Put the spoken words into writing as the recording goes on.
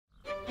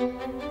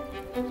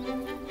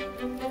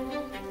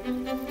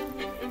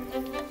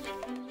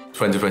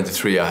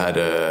2023, I had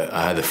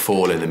a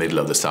fall in the middle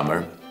of the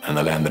summer, and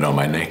I landed on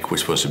my neck,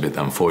 which was a bit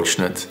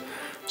unfortunate.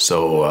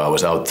 So I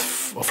was out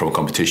from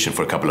competition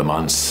for a couple of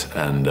months,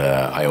 and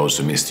I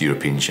also missed the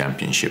European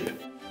Championship.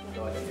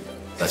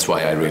 That's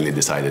why I really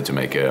decided to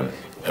make a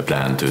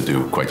plan to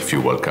do quite a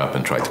few World Cup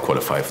and try to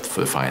qualify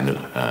for the final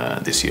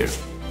this year.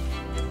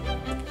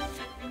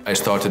 I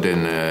started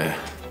in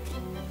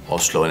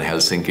Oslo and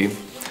Helsinki,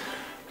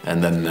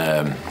 and then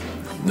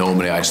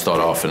normally I start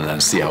off and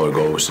then see how it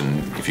goes,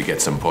 and if you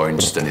get some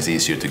points, then it's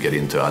easier to get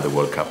into other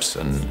World Cups.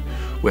 And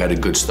we had a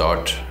good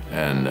start,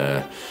 and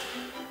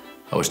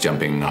I was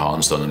jumping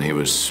handstand and he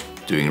was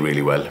doing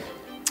really well.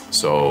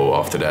 So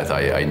after that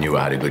I knew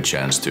I had a good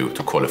chance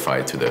to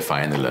qualify to the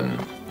final, and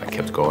I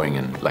kept going,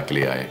 and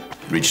luckily I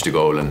reached the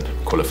goal and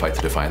qualified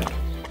to the final.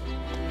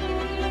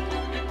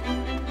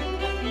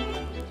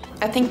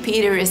 I think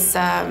Peder is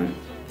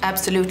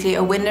absolutely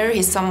a winner.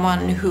 He's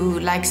someone who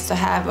likes to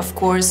have, of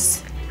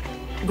course,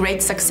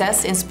 great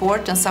success in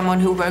sport, and someone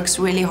who works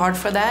really hard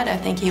for that. I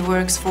think he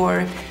works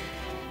for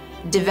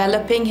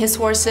developing his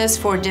horses,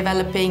 for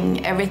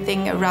developing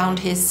everything around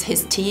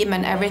his team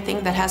and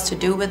everything that has to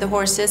do with the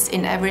horses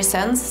in every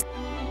sense.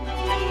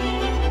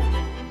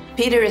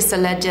 Peder is a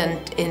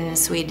legend in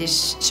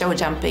Swedish show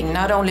jumping,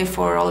 not only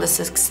for all the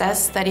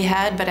success that he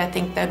had, but I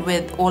think that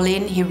with All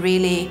In, he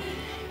really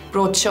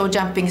brought show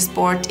jumping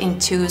sport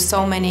into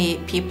so many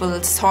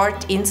people's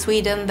heart in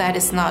Sweden that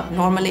is not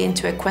normally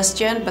into a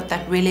question, but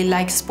that really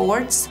like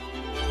sports.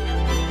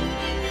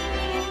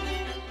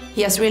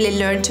 He has really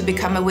learned to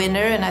become a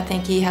winner, and I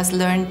think he has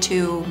learned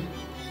to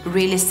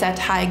really set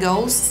high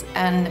goals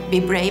and be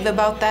brave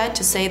about that,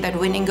 to say that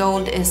winning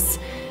gold is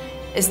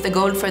the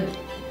goal for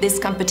this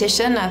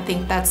competition. I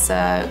think that's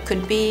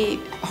could be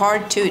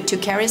hard to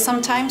carry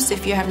sometimes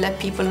if you have let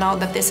people know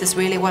that this is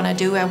really what I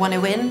do, I want to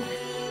win.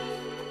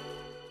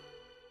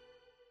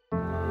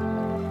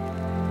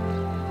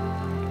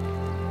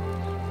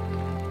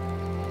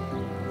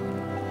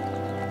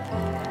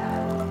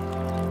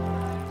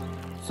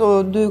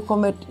 Så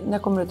när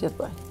kommer du till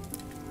Göteborg?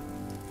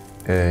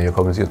 Jag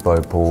kommer till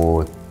Göteborg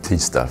på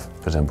tisdag,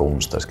 för sen på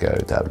onsdag ska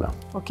jag tävla.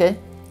 Okej.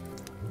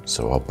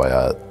 Så hoppar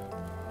jag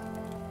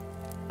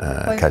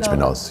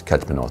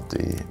catch me not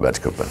i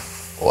världscupen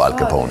och Al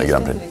Capone i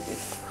Grand Prix.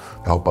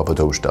 Jag hoppar på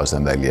torsdag och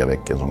sen väljer jag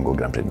veckan som går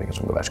Grand Prix, veckan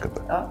som går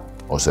världscupen. Ja.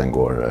 Och sen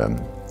går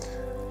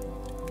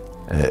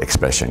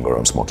Expression, går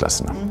de små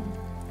klasserna. Mm.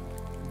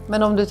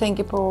 Men om du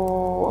tänker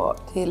på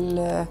till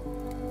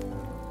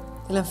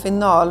en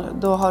final,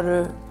 då har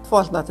du 2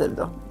 alternativ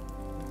då?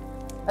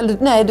 Eller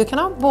nej, du kan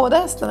ha båda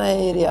hästarna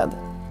i Riyadh.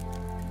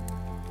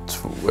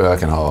 Jag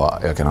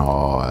kan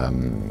ha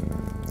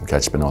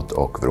Catch Me Not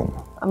och Vroom.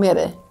 Ja, med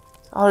dig.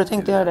 Har du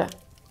tänkt att göra det?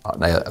 Ja,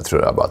 nej, jag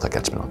tror jag bara tar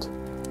Catch Me Not.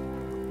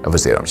 Jag får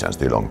se om det känns,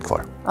 det är långt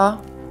kvar. Ja.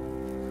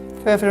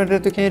 För jag förstår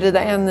att du kan ju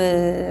rida en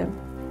i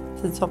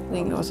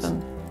tidshoppning och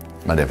sen...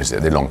 Men det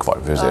är långt kvar,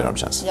 vi får se om det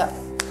känns. Ja.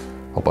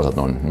 Hoppas att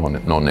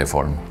någon är i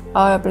form.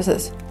 Ja,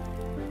 precis.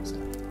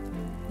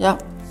 Ja.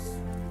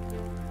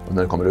 Och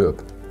när kommer du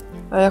upp?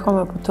 Ja, jag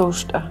kommer på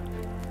torsdag.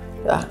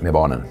 Ja. Med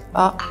barnen?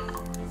 Ja.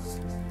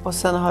 Och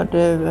sen har du...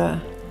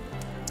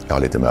 Jag har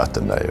lite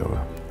möten där.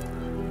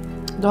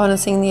 Du har en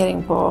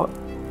signering på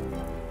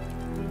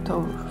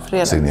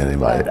fredag? Signering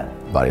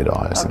varje dag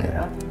har jag signering.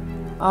 Okay,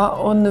 ja.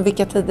 Och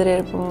vilka tider är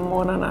det på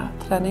morgnarna?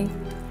 Träning?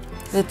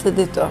 Det är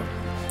tidigt då?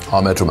 Ja,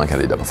 men jag tror man kan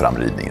rida på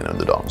framridningen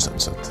under dagen sen.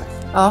 Så att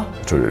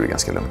jag tror det är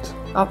ganska lugnt.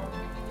 Ja.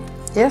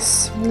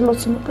 Yes, det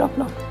låter som ett bra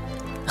plan.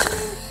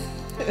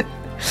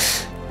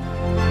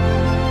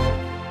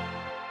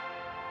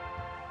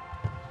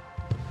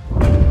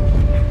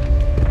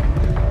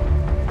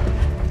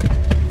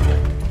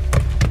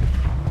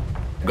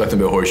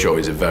 Gothenburg Horse Show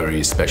is a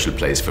very special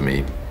place for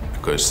me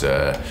because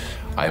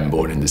I'm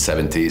born in the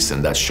 70s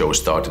and that show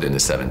started in the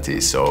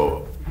 70s.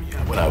 So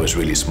when I was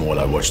really small,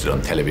 I watched it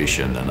on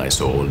television and I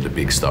saw all the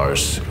big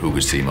stars, Hugo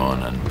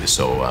Simon and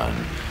Pessoa and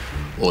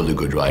all the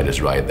good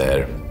riders right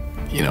there.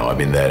 You know, I've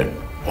been there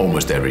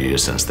almost every year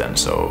since then,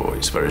 so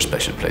it's a very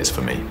special place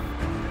for me.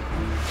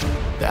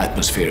 The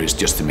atmosphere is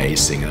just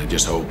amazing, and I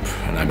just hope,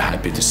 and I'm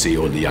happy to see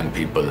all the young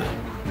people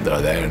that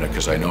are there,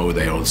 because I know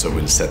they also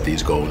will set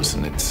these goals,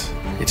 and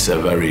it's a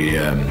very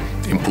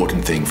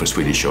important thing for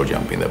Swedish show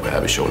jumping that we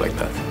have a show like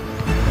that.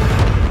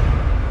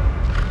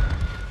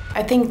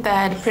 I think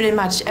that pretty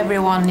much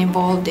everyone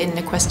involved in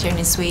equestrian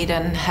in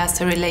Sweden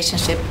has a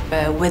relationship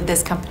with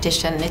this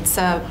competition. It's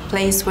a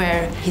place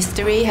where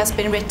history has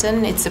been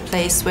written. It's a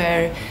place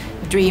where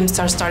dreams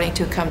are starting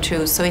to come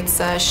true. So it's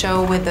a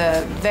show with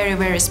a very,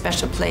 very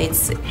special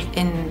place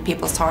in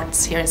people's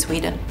hearts here in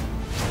Sweden.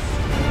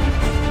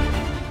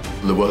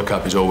 The World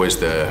Cup is always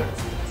the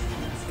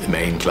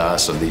main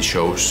class of these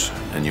shows,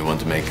 and you want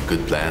to make a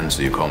good plan,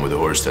 so you come with a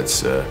horse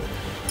that's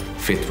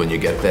fit when you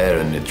get there,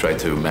 and you try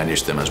to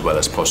manage them as well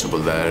as possible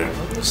there,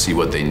 see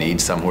what they need.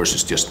 Some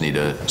horses just need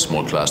a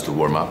small class to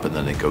warm up, and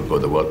then they go to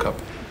the World Cup.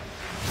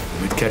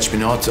 With Catch Me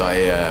Not,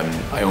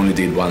 I only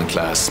did one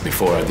class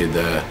before I did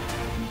a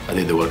I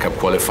did the World Cup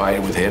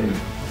qualifier with him,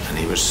 and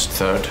he was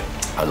third.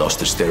 I lost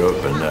the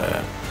stirrup, and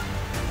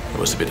it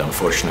was a bit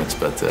unfortunate,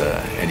 but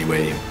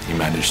anyway, he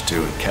managed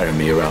to carry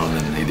me around,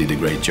 and he did a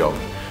great job.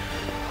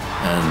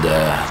 And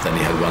then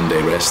he had 1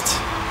 day rest,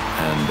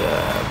 and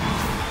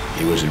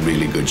he was in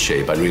really good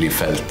shape. I really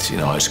felt,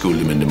 I schooled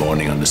him in the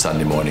morning, on the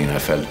Sunday morning, and I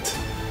felt,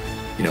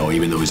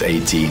 even though he's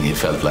 18, he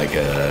felt like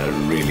a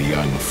really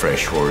young,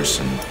 fresh horse,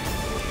 and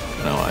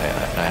I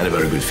had a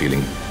very good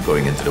feeling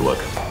going into the World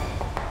Cup.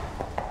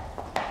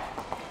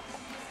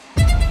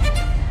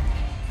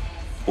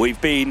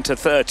 We've been to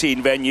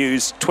 13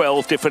 venues,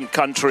 12 different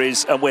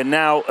countries, and we're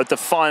now at the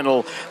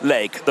final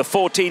leg, the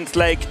 14th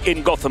leg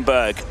in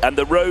Gothenburg, and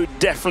the road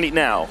definitely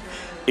now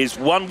is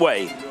one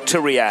way to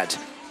Riyadh.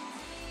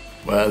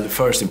 Well, the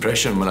first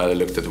impression when I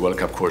looked at the World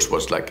Cup course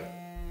was like,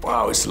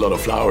 wow, it's a lot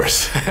of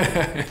flowers.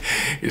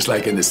 It's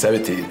like in the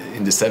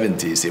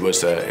 70s, it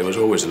was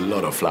always a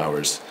lot of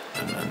flowers,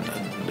 and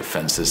the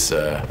fences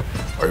are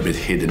a bit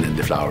hidden in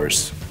the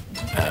flowers,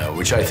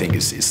 which I think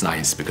is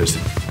nice because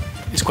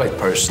it's quite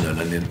personal,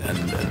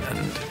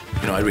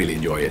 and I really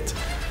enjoy it.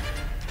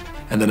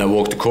 And then I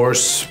walked the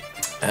course,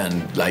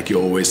 and like you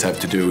always have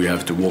to do, you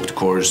have to walk the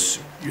course,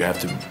 you have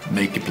to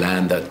make a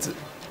plan that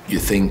you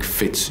think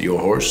fits your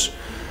horse,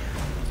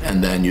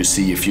 and then you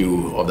see a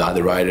few of the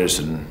other riders,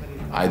 and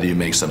either you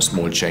make some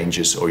small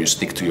changes or you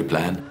stick to your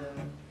plan.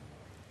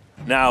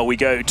 Now we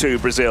go to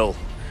Brazil,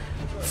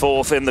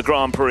 4th in the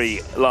Grand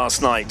Prix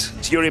last night.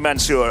 It's Yuri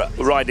Mansour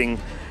riding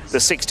the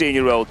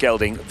 16-year-old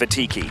gelding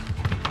Vetiki.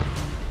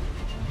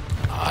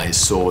 I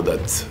saw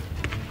that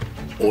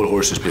all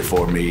horses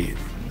before me,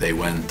 they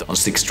went on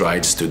 6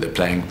 strides to the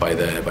plank by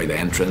the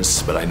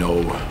entrance, but I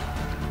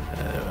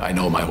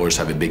know my horse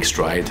have a big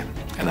stride,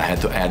 and I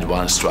had to add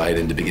 1 stride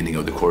in the beginning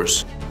of the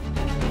course.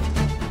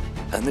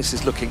 And this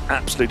is looking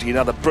absolutely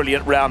another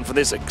brilliant round for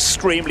this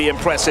extremely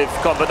impressive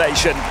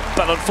combination,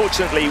 but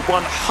unfortunately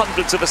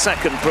 1/100th of a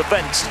second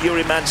prevents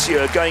Yuri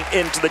Mansour going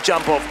into the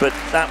jump-off, but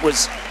that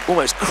was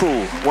almost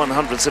cruel,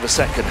 1/100th of a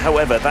second.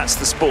 However, that's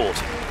the sport.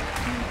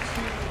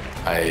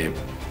 I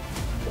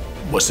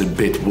was a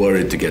bit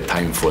worried to get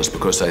time falls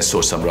because I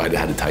saw some rider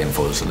had a time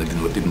falls, and I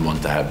didn't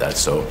want to have that.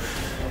 So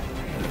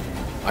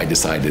I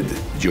decided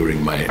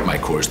during my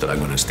course that I'm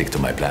going to stick to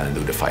my plan and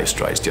do the 5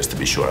 strides just to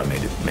be sure I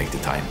make the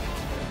time.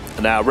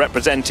 Now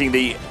representing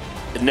the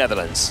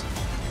Netherlands,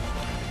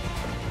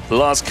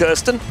 Lars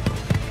Kirsten,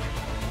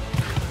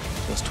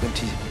 just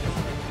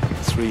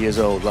 23 years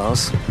old,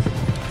 Lars,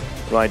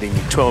 riding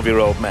the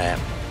 12-year-old mare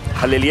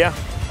Halilia.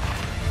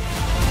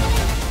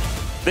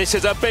 This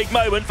is a big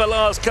moment for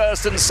Lars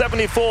Kirsten,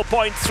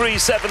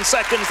 74.37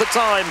 seconds the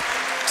time.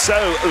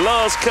 So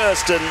Lars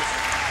Kirsten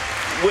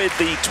with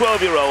the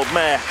 12-year-old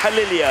mare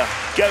Halilia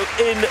go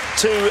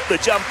into the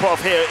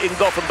jump-off here in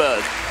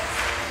Gothenburg.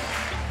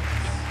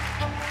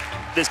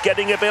 It's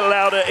getting a bit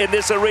louder in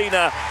this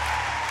arena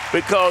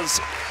because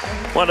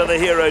one of the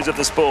heroes of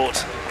the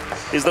sport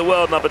is the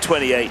world number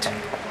 28,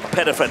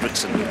 Peder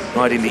Fredricson,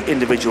 riding the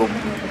individual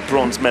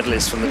bronze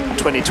medalist from the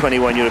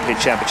 2021 European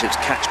Championships,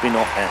 Catch Me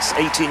Not S.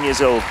 18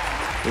 years old,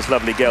 this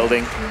lovely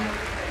gelding.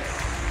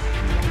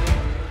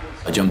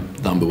 I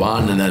jumped number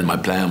 1, and then my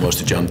plan was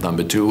to jump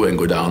number 2 and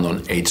go down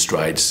on 8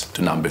 strides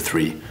to number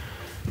 3.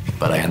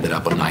 But I ended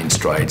up on 9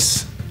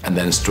 strides, and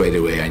then straight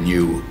away I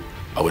knew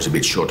I was a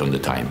bit short on the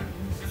time.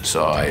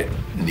 So I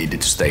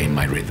needed to stay in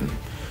my rhythm.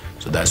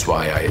 So that's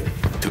why I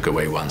took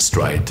away 1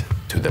 stride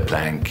to the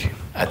plank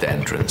at the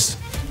entrance.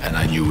 And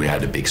I knew we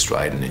had a big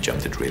stride, and he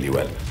jumped it really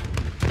well.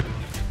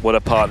 What a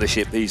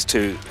partnership these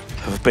two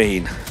have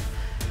been.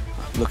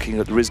 Looking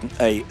at, there isn't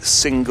a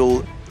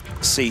single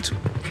seat,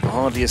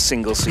 hardly a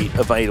single seat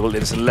available in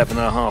this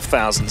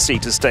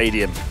 11,500-seater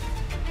stadium.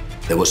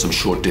 There was some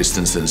short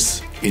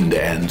distances in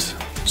the end,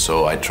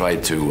 so I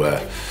tried to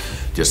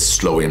just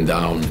slow him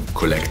down,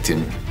 collect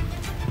him,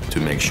 to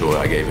make sure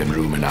I gave him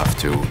room enough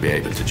to be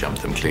able to jump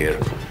them clear,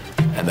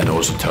 and then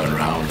also turn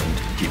around and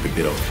keep a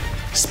bit of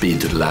speed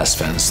to the last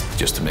fence,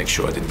 just to make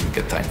sure I didn't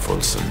get time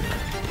faults. And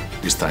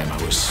this time I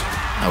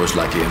was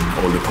lucky, and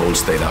all the poles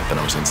stayed up, and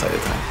I was inside the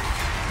time.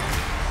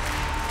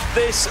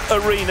 This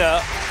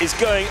arena is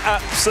going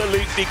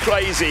absolutely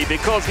crazy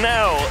because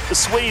now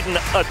Sweden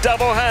are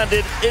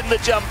double-handed in the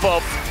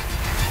jump-off.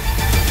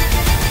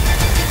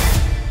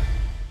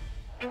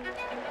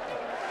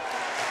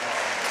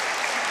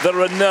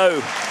 There are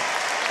no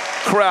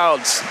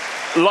crowds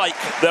like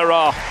there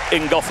are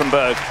in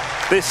Gothenburg.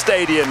 This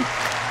stadium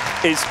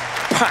is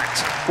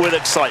packed with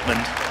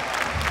excitement.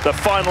 The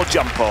final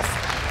jump-off,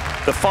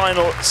 the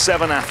final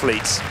 7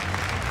 athletes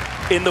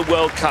in the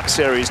World Cup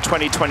Series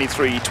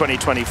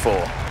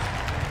 2023-2024.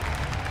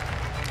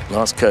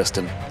 Lars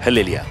Kirsten,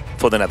 Halilia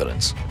for the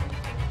Netherlands.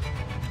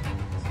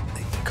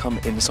 They come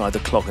inside the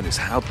clog, and it's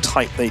how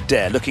tight they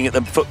dare. Looking at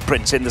the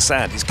footprints in the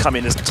sand, he's come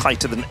in as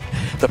tighter than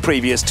the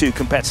previous 2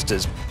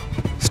 competitors.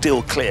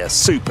 Still clear,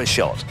 super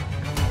shot.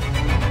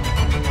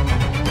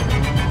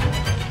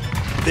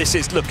 This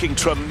is looking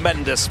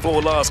tremendous for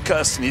Lars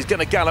Kirsten. He's going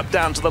to gallop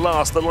down to the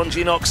last, the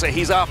Longines.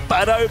 He's up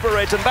and over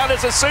it, and that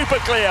is a super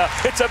clear.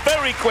 It's a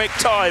very quick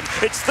time.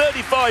 It's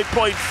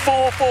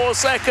 35.44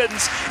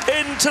 seconds.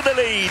 Into the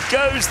lead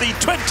goes the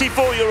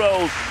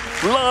 24-year-old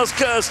Lars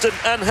Kirsten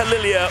and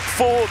Halilia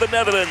for the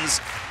Netherlands.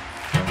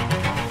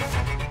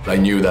 I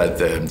knew that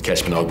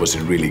Keshmanov was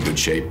in really good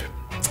shape,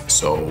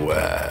 so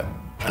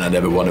and I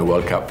never won a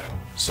World Cup,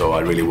 so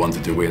I really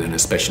wanted to win, and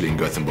especially in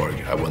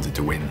Gothenburg, I wanted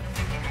to win.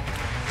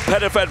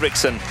 Peder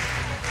Fredricson,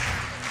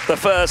 the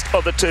first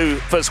of the two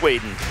for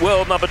Sweden,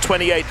 world number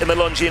 28 in the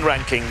Longines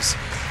rankings,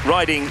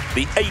 riding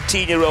the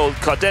 18-year-old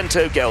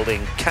Cardento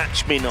Gelding,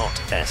 Catch Me Not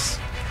S.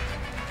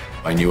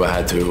 I knew I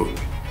had to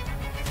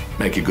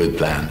make a good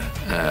plan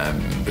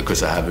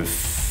because I had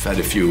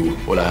a few.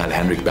 Well, I had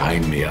Henrik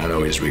behind me, and I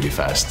know he's really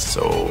fast,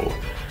 so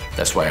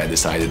that's why I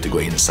decided to go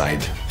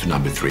inside to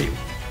number 3.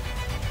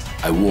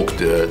 I walked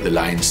the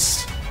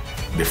lines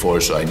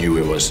before, so I knew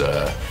it was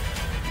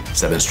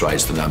 7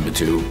 strides to number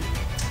 2,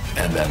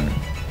 and then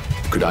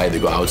could either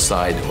go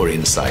outside or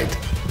inside.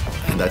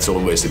 And that's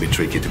always a bit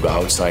tricky, to go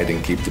outside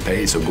and keep the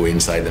pace, or go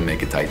inside and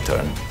make a tight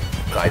turn.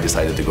 But I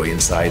decided to go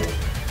inside,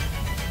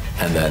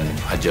 and then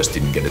I just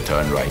didn't get a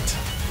turn right.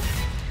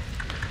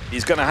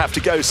 He's going to have to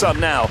go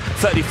some now.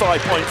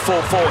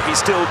 35.44, he's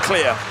still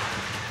clear.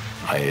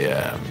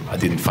 I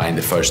didn't find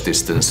the first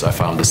distance, I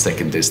found the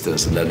second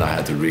distance, and then I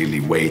had to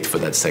really wait for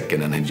that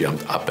second, and then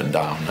jumped up and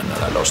down, and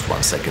then I lost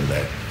 1 second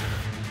there.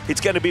 It's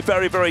going to be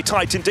very, very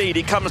tight indeed.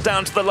 He comes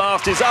down to the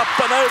last, is up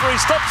and over, he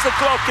stops the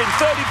clock in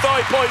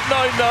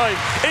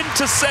 35.99.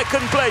 Into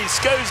second place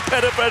goes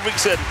Peder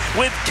Fredricson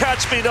with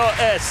Catch Me Not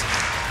S.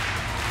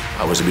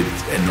 I was a bit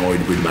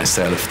annoyed with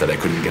myself that I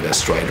couldn't get a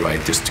stride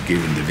right just to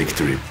give him the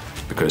victory,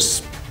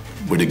 because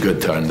with a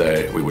good turn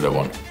there, we would have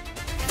won.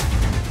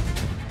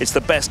 It's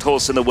the best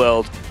horse in the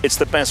world, it's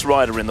the best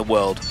rider in the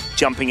world,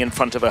 jumping in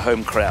front of a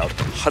home crowd.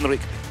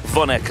 Henrik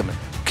von Eckermann,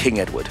 King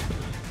Edward.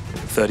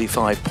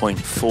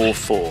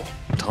 35.44,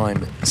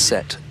 time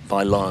set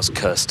by Lars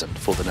Kirsten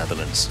for the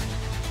Netherlands.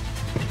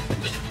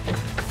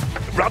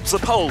 Rubs the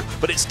pole,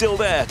 but it's still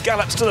there.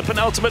 Gallops to the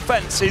penultimate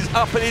fence. He's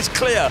up and he's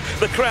clear.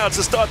 The crowds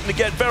are starting to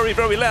get very,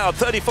 very loud.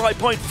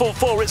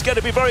 35.44, it's going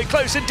to be very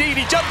close indeed.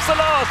 He jumps the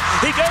last.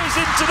 He goes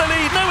into the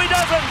lead. No, he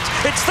doesn't.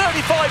 It's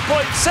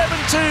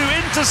 35.72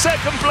 into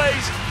second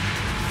place.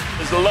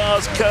 As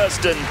Lars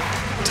Kirsten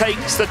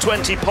takes the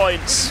 20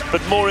 points, but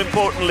more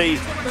importantly,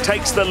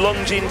 takes the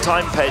Longines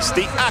time pace,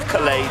 the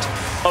accolade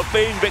of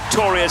being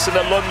victorious in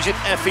the Longines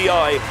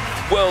FEI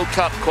World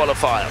Cup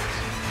qualifier.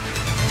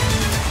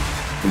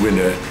 To win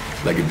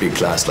like a big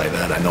class like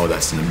that, I know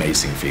that's an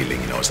amazing feeling,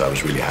 you know, so I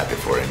was really happy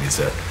for him. He's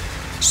a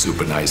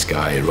super nice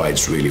guy, he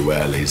rides really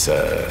well, he's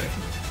a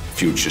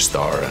future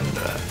star, and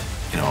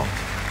you know,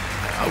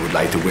 I would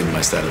like to win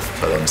myself,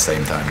 but at the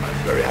same time,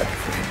 I'm very happy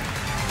for him.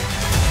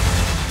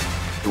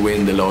 To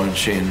win the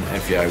Longines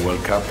FEI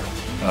World Cup,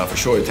 for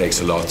sure it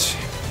takes a lot.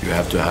 You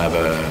have to have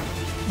a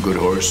good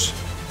horse,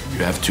 you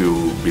have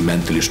to be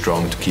mentally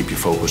strong to keep your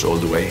focus all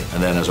the way,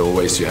 and then as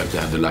always you have to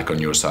have the luck on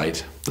your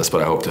side. That's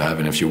what I hope to have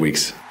in a few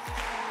weeks.